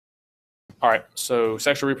All right, so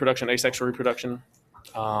sexual reproduction, asexual reproduction.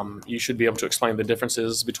 You should be able to explain the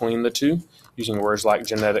differences between the two using words like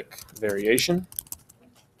genetic variation.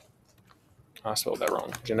 I spelled that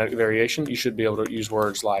wrong. Genetic variation. You should be able to use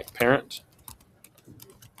words like parent,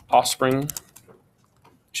 offspring. You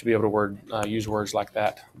should be able to use words like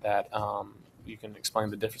that you can explain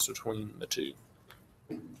the difference between the two.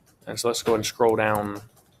 And so let's go ahead and scroll down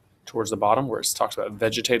towards the bottom where it talks about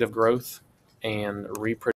vegetative growth and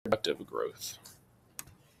reproductive growth.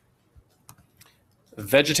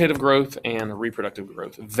 Vegetative growth and reproductive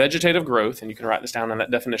growth. Vegetative growth, and you can write this down in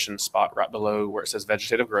that definition spot right below where it says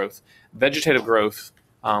vegetative growth. Vegetative growth,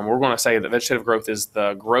 we're going to say that vegetative growth is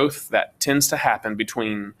the growth that tends to happen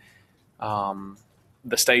between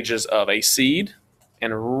the stages of a seed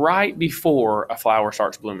and right before a flower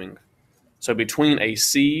starts blooming. So between a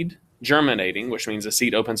seed germinating, which means the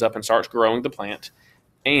seed opens up and starts growing the plant,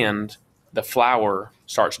 and the flower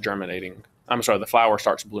starts germinating. The flower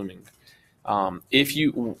starts blooming.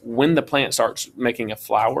 When the plant starts making a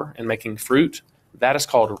flower and making fruit, that is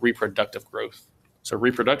called reproductive growth. So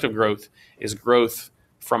reproductive growth is growth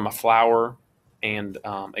from a flower and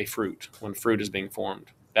a fruit, when fruit is being formed.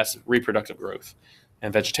 That's reproductive growth.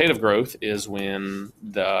 And vegetative growth is when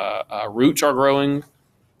the roots are growing.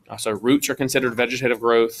 So roots are considered vegetative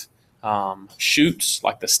growth. Shoots,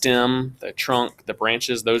 like the stem, the trunk, the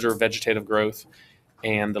branches, those are vegetative growth.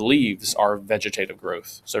 And the leaves are vegetative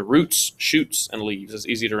growth. So roots, shoots, and leaves is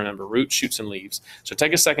easy to remember. Roots, shoots, and leaves. So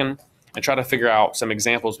take a second and try to figure out some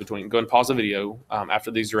examples between. Go and pause the video after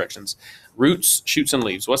these directions. Roots, shoots, and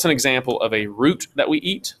leaves. What's an example of a root that we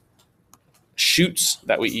eat, shoots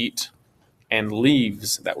that we eat, and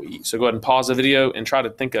leaves that we eat? So go ahead and pause the video and try to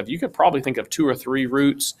think of, you could probably think of 2 or 3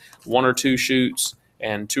 roots, 1 or 2 shoots,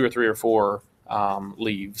 and 2 or 3 or 4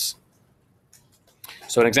 leaves.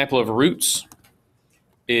 So an example of roots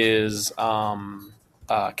is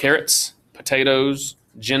carrots, potatoes,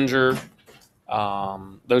 ginger.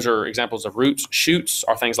 Those are examples of roots. Shoots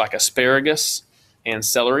are things like asparagus and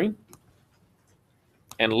celery.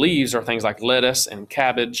 And leaves are things like lettuce and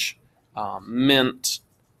cabbage, mint,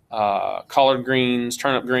 collard greens,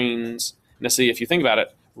 turnip greens. Now see, if you think about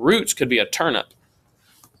it, roots could be a turnip.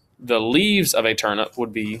 The leaves of a turnip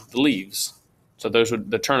would be the leaves. So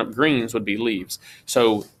the turnip greens would be leaves.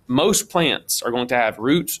 So most plants are going to have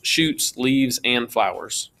roots, shoots, leaves, and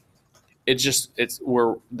flowers.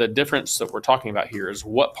 The difference that we're talking about here is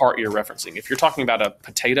what part you're referencing. If you're talking about a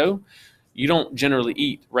potato, you don't generally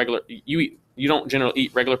eat regular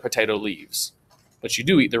potato leaves, but you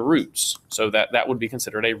do eat the roots. So that would be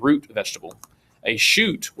considered a root vegetable. A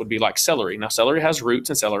shoot would be like celery. Now celery has roots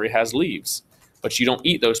and celery has leaves, but you don't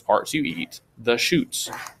eat those parts. You eat the shoots.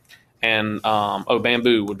 And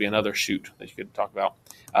bamboo would be another shoot that you could talk about.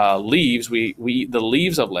 Leaves, we eat the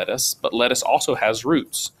leaves of lettuce, but lettuce also has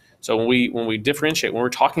roots. So when we differentiate, when we're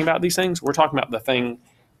talking about these things, we're talking about the thing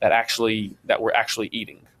that we're actually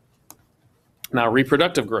eating. Now,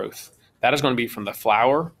 reproductive growth, that is going to be from the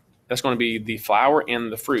flower. That's going to be the flower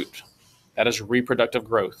and the fruit. That is reproductive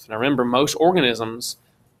growth. Now, remember, most organisms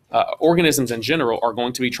in general are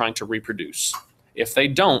going to be trying to reproduce. If they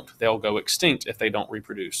don't, they'll go extinct if they don't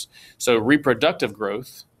reproduce. So reproductive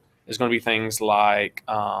growth is going to be things like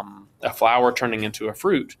a flower turning into a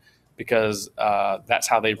fruit, because that's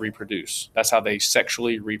how they reproduce. That's how they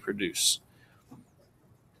sexually reproduce.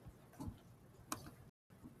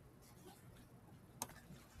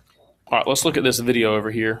 All right, let's look at this video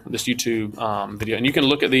over here, this YouTube video. And you can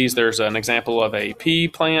look at these. There's an example of a pea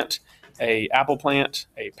plant, a apple plant,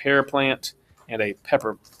 a pear plant, and a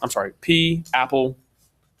pea, apple,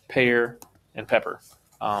 pear, and pepper.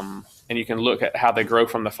 And you can look at how they grow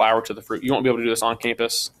from the flower to the fruit. You won't be able to do this on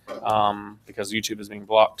campus because YouTube is being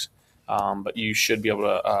blocked. But you should be able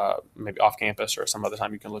to, maybe off campus or some other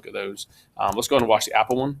time, you can look at those. Let's go ahead and watch the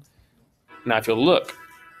apple one. Now, if you'll look,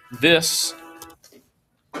 this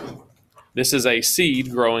is a seed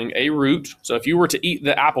growing a root. So if you were to eat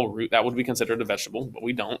the apple root, that would be considered a vegetable, but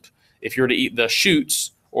we don't. If you were to eat the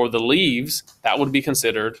shoots or the leaves, that would be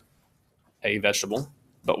considered a vegetable,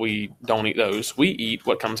 but we don't eat those. We eat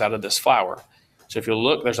what comes out of this flower. So if you'll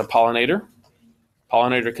look, there's a pollinator.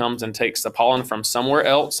 Pollinator comes and takes the pollen from somewhere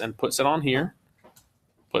else and puts it on here,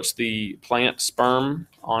 puts the plant sperm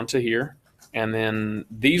onto here, and then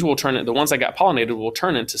these will turn, the ones that got pollinated will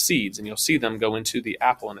turn into seeds, and you'll see them go into the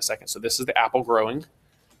apple in a second. So this is the apple growing.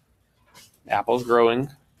 Apple's growing,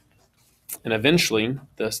 and eventually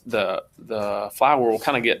the flower will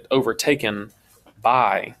kind of get overtaken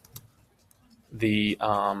by the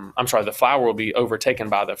flower will be overtaken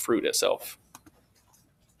by the fruit itself.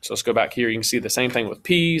 So let's go back here. You can see the same thing with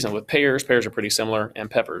peas and with pears. Pears are pretty similar, and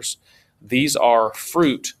peppers. These are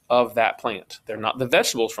fruit of that plant. They're not the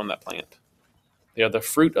vegetables from that plant. They are the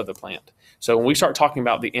fruit of the plant. So when we start talking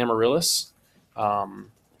about the amaryllis that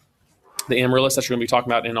you're going to be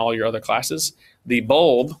talking about in all your other classes, the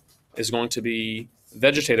bulb is going to be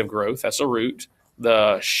vegetative growth. That's a root.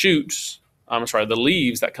 The shoots, the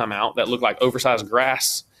leaves that come out that look like oversized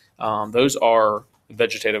grass, those are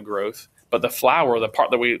vegetative growth. But the flower,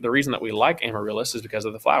 the reason that we like amaryllis is because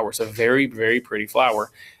of the flower. It's a very, very pretty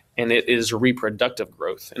flower, and it is reproductive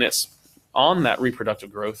growth. And it's on that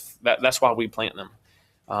reproductive growth, that's why we plant them.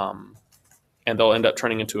 And they'll end up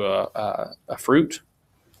turning into a fruit,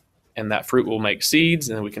 and that fruit will make seeds,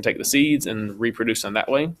 and then we can take the seeds and reproduce them that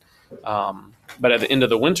way. But at the end of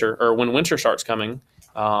the winter, or when winter starts coming,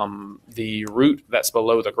 the root that's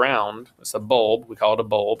below the ground, it's a bulb, we call it a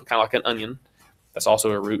bulb, kind of like an onion, that's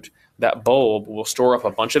also a root. That bulb will store up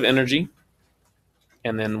a bunch of energy,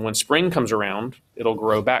 and then when spring comes around, it'll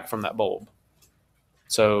grow back from that bulb.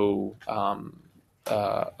 So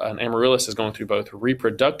an amaryllis is going through both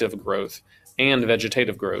reproductive growth and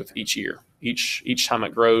vegetative growth each year. Each time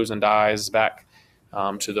it grows and dies back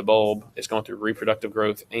to the bulb, it's going through reproductive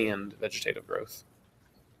growth and vegetative growth.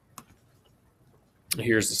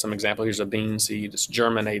 Here's some example. Here's a bean seed. It's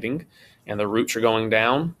germinating, and the roots are going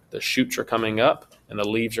down, the shoots are coming up, and the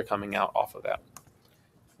leaves are coming out off of that.